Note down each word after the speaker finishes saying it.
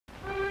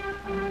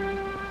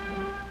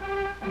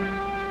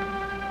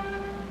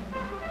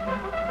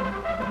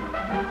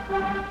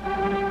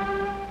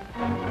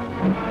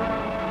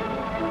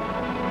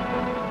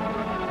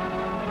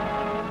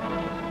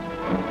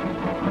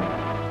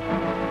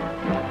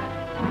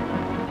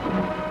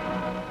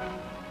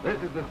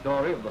is the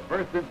story of the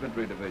 1st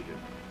Infantry Division,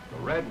 the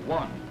Red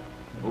One,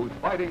 whose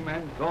fighting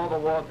men saw the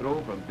war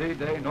through from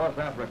D-Day, North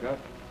Africa,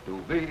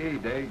 to VE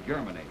Day,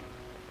 Germany.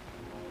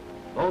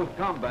 Those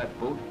combat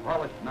boots,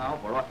 polished now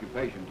for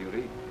occupation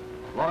duty,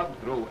 slogged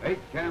through 8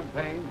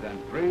 campaigns and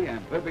 3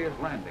 amphibious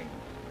landings.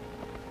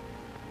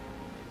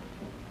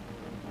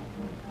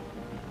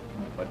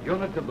 But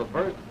units of the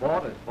 1st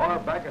fought as far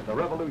back as the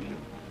Revolution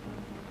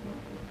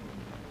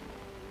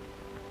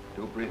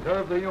to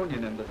preserve the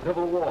Union in the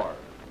Civil War.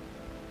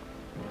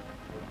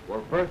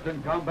 Were first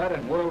in combat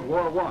in World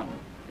War I,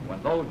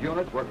 when those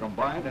units were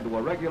combined into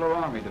a regular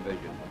Army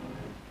division.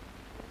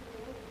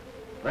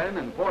 Then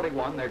in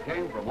 41, there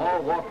came from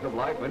all walks of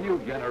life a new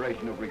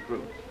generation of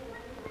recruits.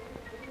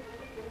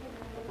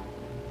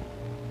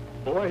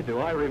 Boy, do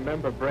I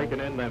remember breaking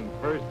in them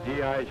first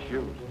GI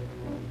shoes.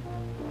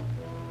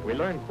 We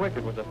learned quick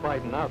it was a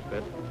fighting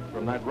outfit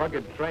from that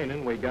rugged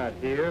training we got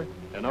here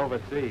and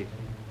overseas.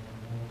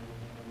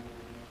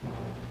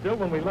 Still,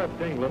 when we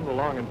left England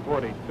along in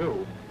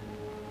 42,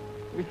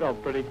 we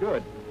felt pretty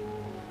good.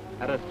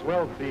 Had a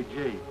swell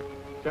CG,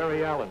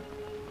 Terry Allen,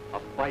 a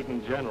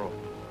fighting general.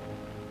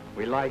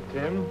 We liked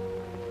him,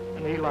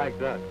 and he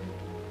liked us.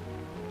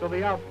 So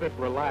the outfit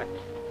relaxed,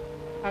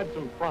 had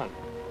some fun.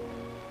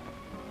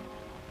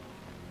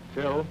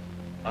 Till,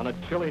 on a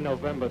chilly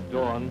November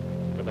dawn,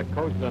 with the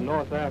coast of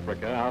North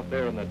Africa out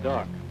there in the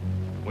dark,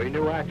 we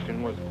knew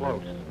action was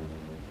close.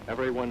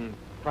 Everyone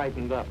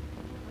tightened up,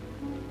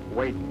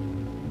 waiting.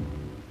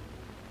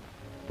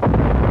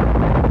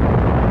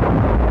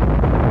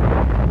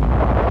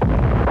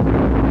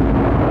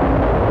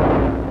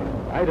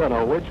 I don't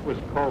know which was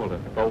colder,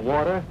 the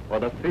water or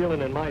the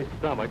feeling in my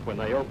stomach when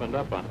they opened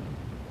up on us.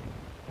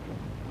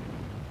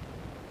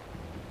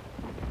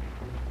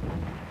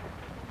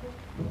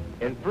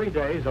 In 3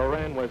 days,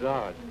 Oran was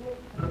ours.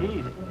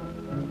 Easy.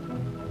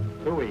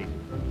 Too easy.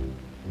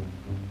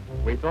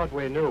 We thought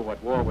we knew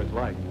what war was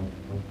like.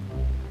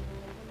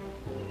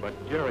 But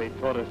Jerry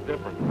taught us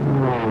different.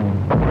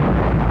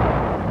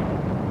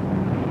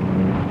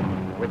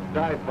 With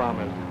dive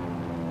bombers,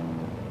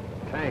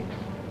 tanks,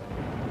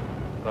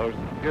 those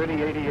dirty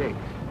 88s.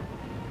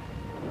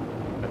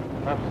 A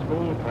tough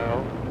school,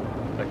 pal.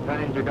 The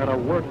kind you gotta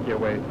work your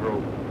way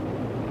through.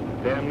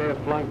 Damn near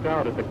flunked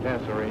out at the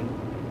Kasserine.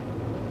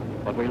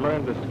 But we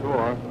learned the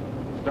score,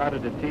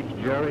 started to teach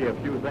Jerry a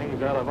few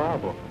things out of our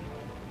book.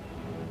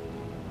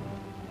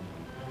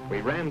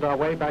 We rammed our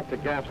way back to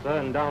Gafsa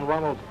and down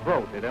Rommel's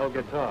throat at El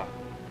Guitar,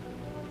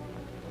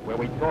 where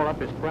we tore up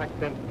his crack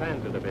 10th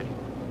Panzer Division.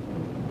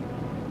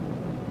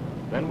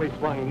 Then we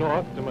swung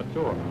north to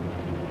Matur.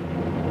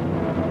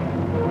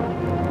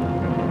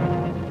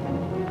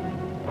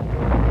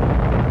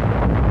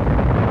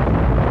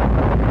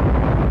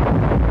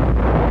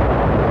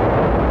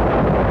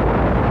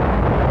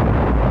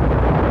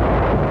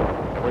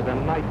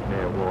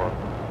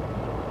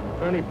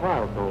 Ernie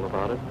Pyle told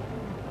about it.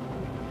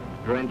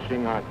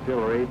 Drenching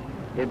artillery,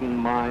 hidden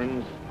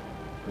mines,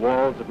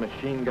 walls of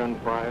machine gun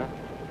fire.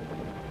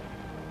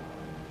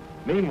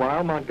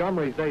 Meanwhile,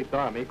 Montgomery's 8th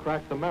Army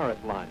cracked the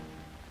Merit line.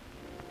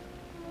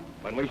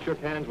 When we shook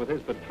hands with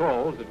his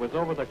patrols, it was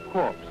over the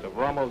corpse of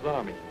Rommel's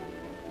army.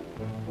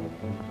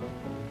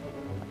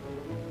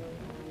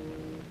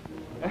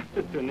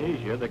 After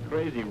Tunisia, the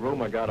crazy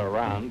rumor got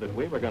around that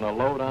we were going to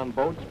load on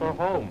boats for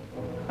home.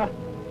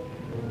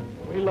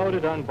 We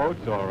loaded on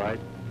boats, all right,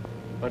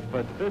 but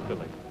for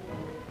Sicily,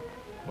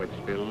 which,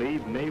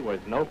 believe me, was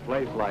no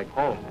place like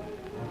home.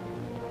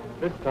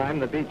 This time,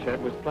 the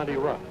beachhead was plenty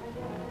rough.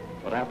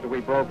 But after we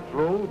broke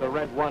through, the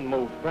Red One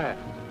moved fast.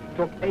 It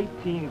took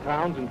 18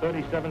 towns in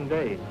 37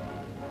 days.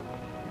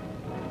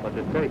 But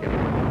to take it,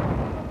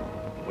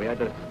 we had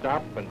to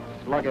stop and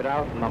slug it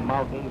out in the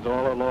mountains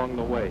all along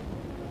the way.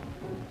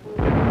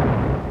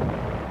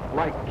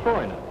 Like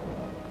Troina.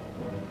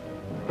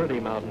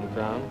 Pretty mountain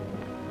town.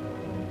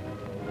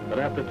 But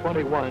after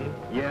 21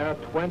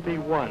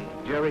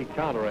 Jerry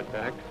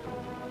counterattacks,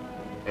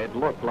 it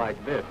looked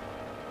like this.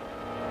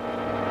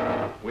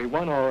 We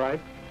won all right,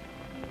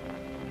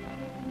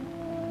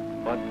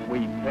 but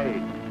we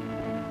paid.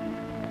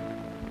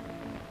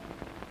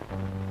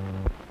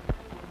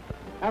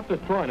 After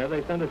Troina,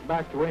 they sent us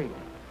back to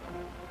England.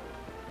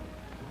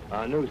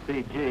 Our new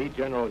CG,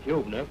 General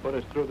Hubner, put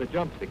us through the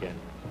jumps again.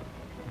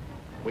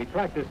 We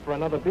practiced for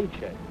another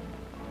beachhead,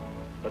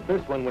 but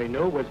this one we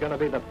knew was going to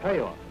be the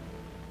payoff.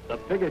 The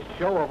biggest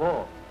show of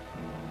all.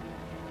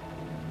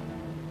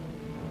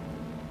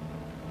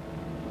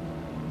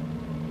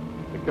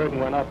 The curtain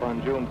went up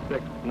on June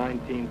 6,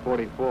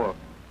 1944.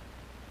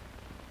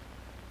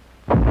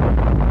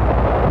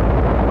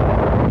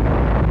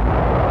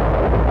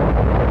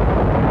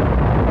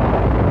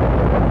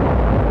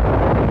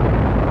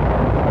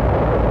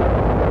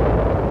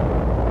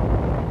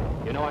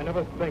 You know, I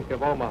never think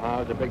of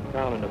Omaha as a big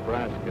town in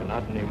Nebraska,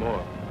 not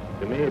anymore.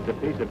 To me, it's a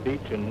piece of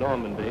beach in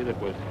Normandy that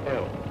was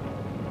hell.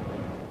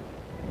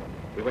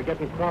 We were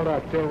getting crowd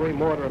artillery,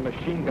 mortar, and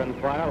machine gun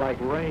fire like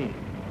rain,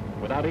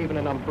 without even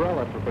an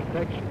umbrella for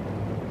protection.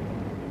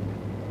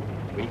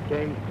 We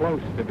came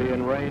close to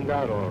being rained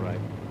out, all right.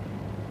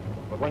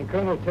 But when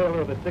Colonel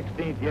Taylor of the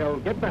 16th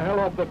yelled, "Get the hell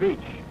off the beach,"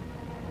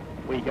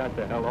 we got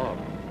the hell off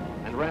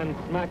and ran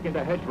smack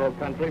into hedgerow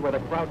country where the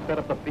crowd set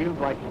up the fields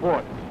like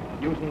forts,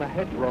 using the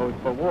hedgerows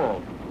for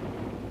walls.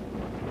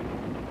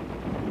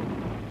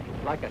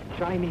 It's like a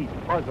Chinese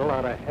puzzle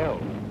out of hell.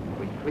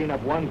 We clean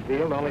up one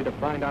field only to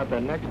find out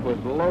the next was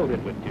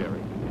loaded with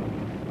Jerry.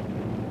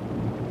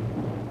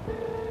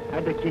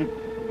 Had to keep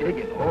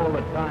digging all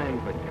the time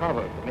for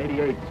cover from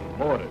 88s and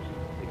mortars,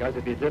 because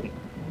if you didn't.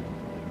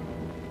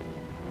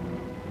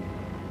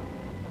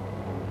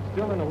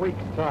 Still in a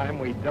week's time,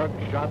 we dug,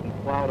 shot, and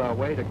plowed our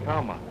way to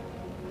Calmont,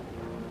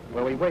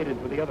 where we waited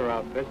for the other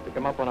outfits to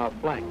come up on our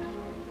flanks.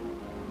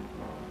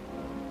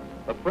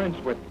 The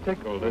French were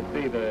tickled to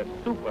see the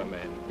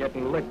supermen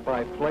getting licked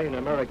by plain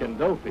American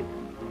dopey,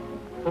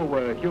 who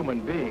were human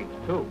beings,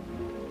 too.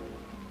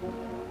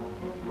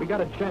 We got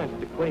a chance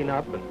to clean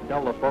up and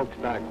tell the folks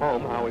back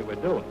home how we were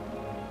doing.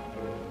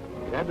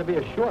 It had to be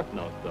a short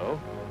note, though,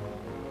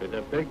 because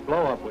a big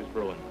blow-up was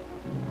brewing.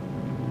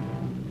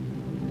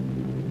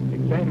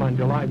 It came on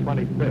July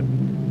 25th,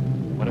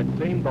 when it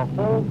seemed the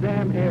whole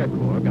damn Air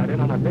Corps got in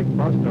on a big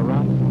bust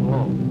around some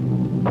low.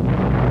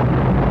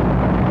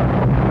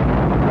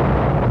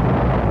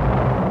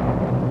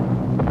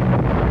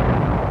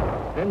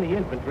 Then the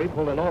infantry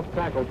pulled an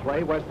off-tackle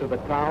play west of the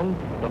town.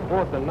 The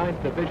 4th and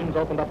 9th Divisions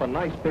opened up a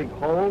nice big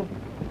hole,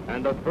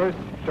 and the 1st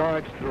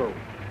charged through.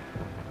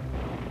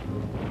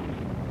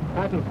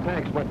 Patton's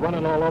tanks went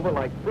running all over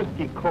like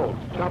frisky colts,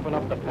 chopping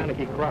up the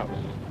panicky crowds.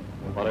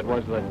 But it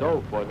was the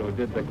dough foot who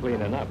did the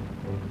cleaning up.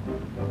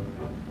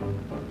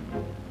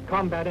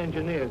 Combat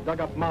engineers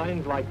dug up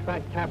mines like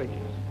fat cabbages,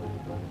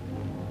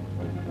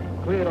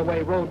 cleared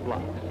away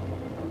roadblocks,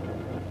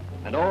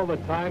 and all the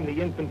time the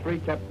infantry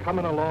kept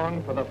coming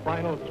along for the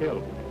final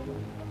kill.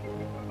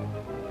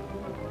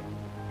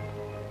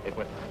 It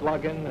was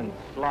slugging and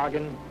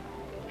slogging,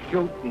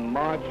 shoot and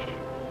march,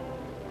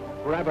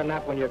 grab a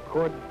nap when you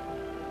could,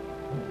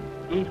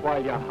 eat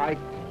while you hiked,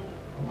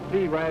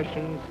 sea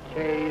rations,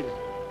 K's,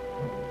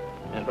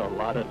 and a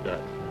lot of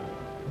dust.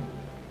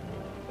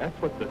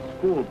 That's what the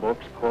school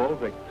books call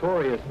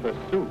victorious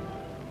pursuit,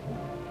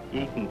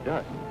 eating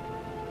dust.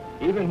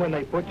 Even when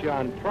they put you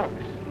on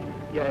trucks,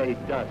 you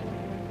ate dust.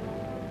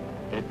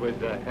 It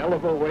was a hell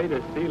of a way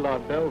to see La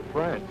Belle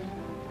France,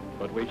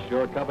 but we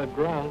sure covered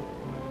ground.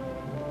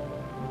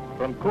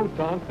 From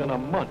Coutances in a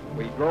month,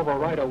 we drove a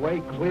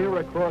right-of-way clear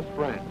across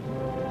France.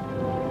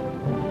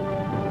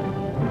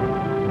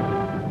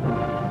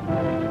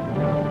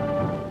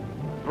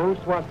 Through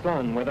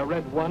Soissons, where the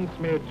Red One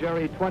smeared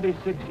Jerry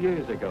 26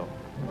 years ago.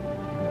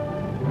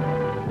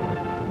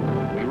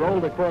 We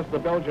rolled across the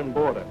Belgian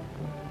border,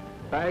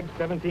 bagged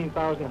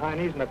 17,000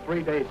 Heinies in a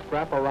 3-day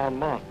scrap around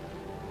Mons,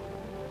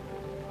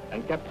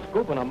 and kept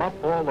scooping them up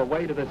all the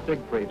way to the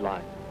Siegfried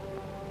line.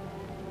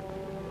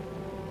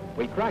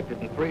 We cracked it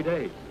in 3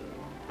 days,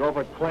 drove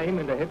a claim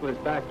into Hitler's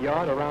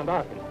backyard around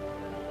Aachen.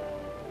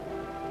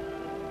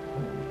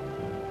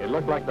 It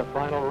looked like the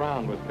final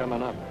round was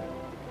coming up.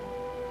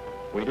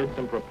 We did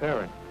some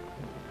preparing.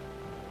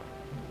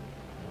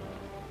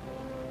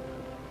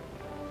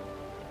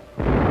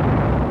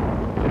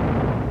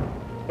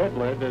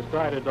 Hitler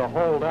decided to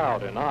hold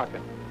out in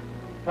Aachen,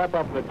 pep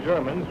up the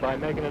Germans by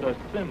making it a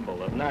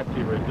symbol of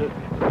Nazi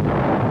resistance.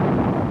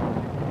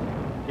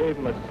 Gave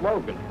them a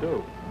slogan,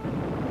 too.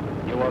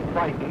 "You are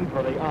fighting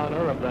for the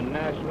honor of the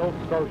National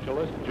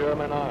Socialist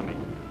German Army,"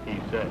 he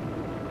said.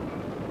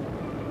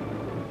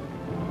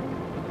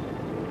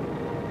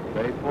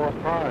 They fought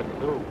hard,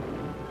 too.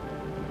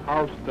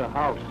 House to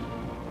house,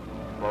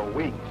 for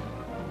weeks.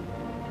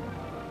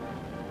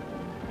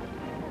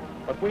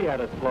 But we had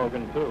a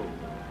slogan, too.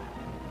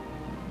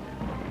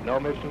 No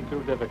mission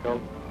too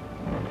difficult.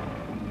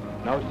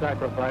 No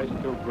sacrifice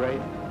too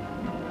great.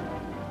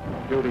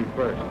 Duty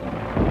first.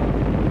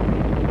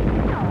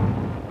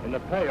 In the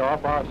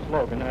payoff, our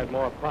slogan had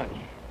more punch.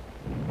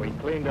 We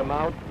cleaned them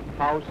out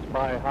house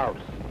by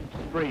house,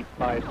 street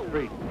by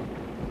street,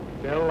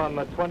 till on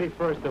the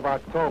 21st of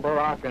October,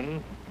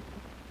 Aachen,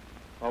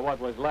 or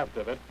what was left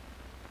of it,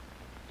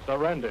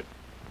 surrendered.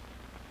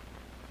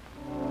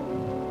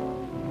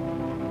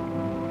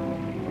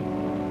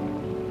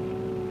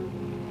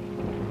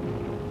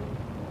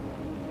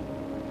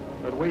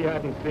 But we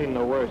hadn't seen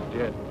the worst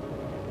yet.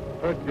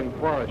 Erskine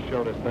Forrest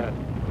showed us that.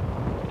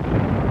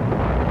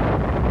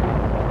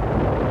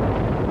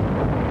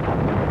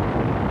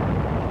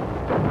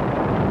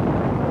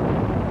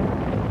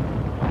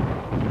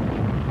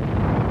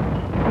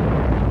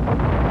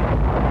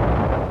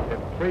 If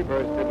tree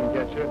burst didn't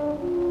get you,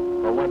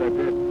 the weather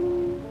did.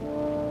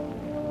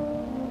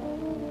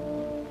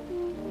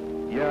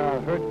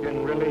 Yeah,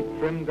 Erskine really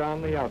trimmed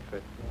down the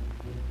outfit.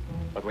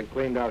 But we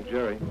cleaned out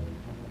Jerry.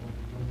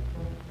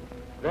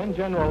 Then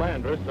General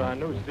Andrus, our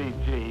new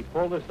CG,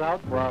 pulled us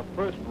out for our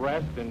first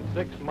rest in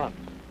 6 months.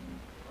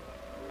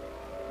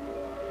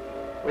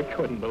 We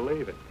couldn't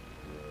believe it.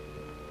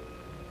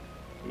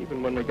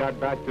 Even when we got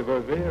back to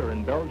Verviers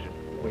in Belgium,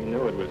 we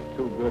knew it was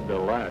too good to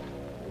last.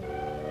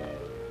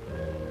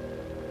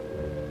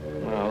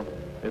 Well,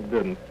 it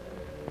didn't.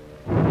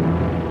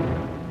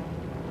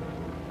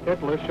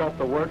 Hitler shut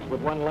the works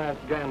with one last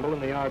gamble in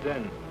the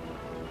Ardennes.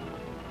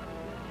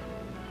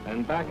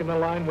 And back in the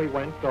line we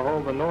went to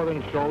hold the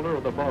northern shoulder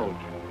of the Vosges.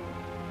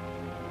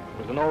 It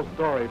was an old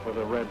story for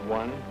the Red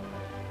One.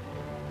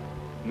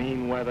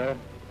 Mean weather,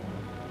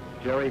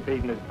 Jerry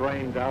beating his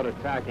brains out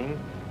attacking.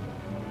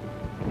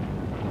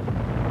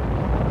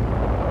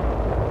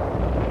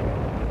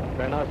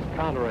 Then us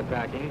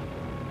counterattacking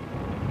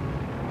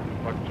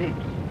for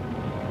keeps.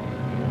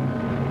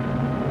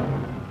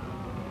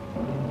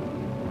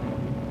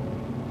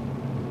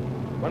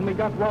 When we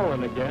got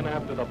rolling again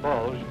after the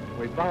Vosges,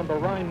 we found the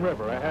Rhine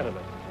River ahead of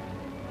us.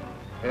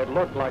 It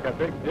looked like a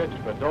big ditch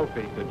for dough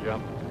feet to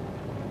jump.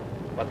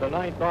 But the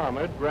 9th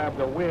Armored grabbed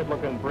a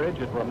weird-looking bridge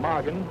at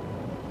Remagen,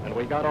 and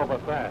we got over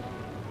fast.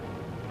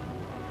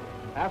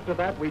 After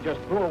that, we just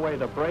threw away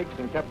the brakes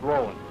and kept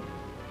rolling.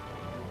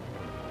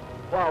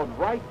 Plowed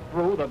right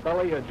through the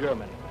belly of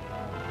Germany.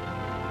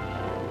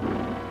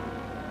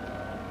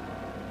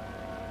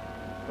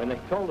 When they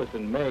told us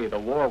in May the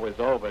war was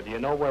over, do you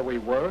know where we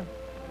were?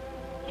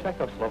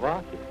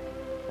 Czechoslovakia.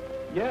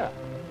 Yeah,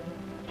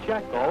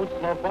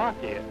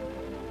 Czechoslovakia.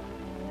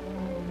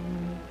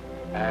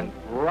 And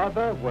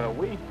brother, were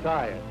we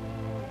tired.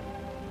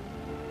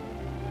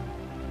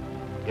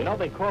 You know,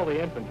 they call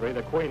the infantry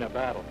the queen of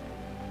battle.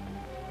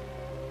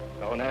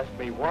 Don't ask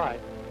me why.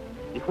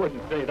 You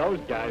wouldn't say those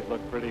guys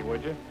look pretty,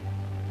 would you?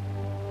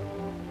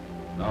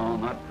 No,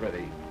 not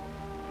pretty.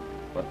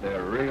 But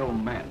they're real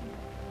men.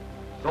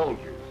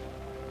 Soldiers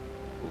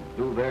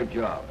who do their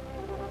job.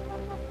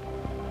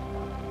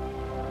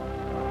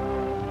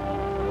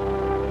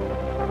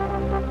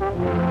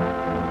 Thank you.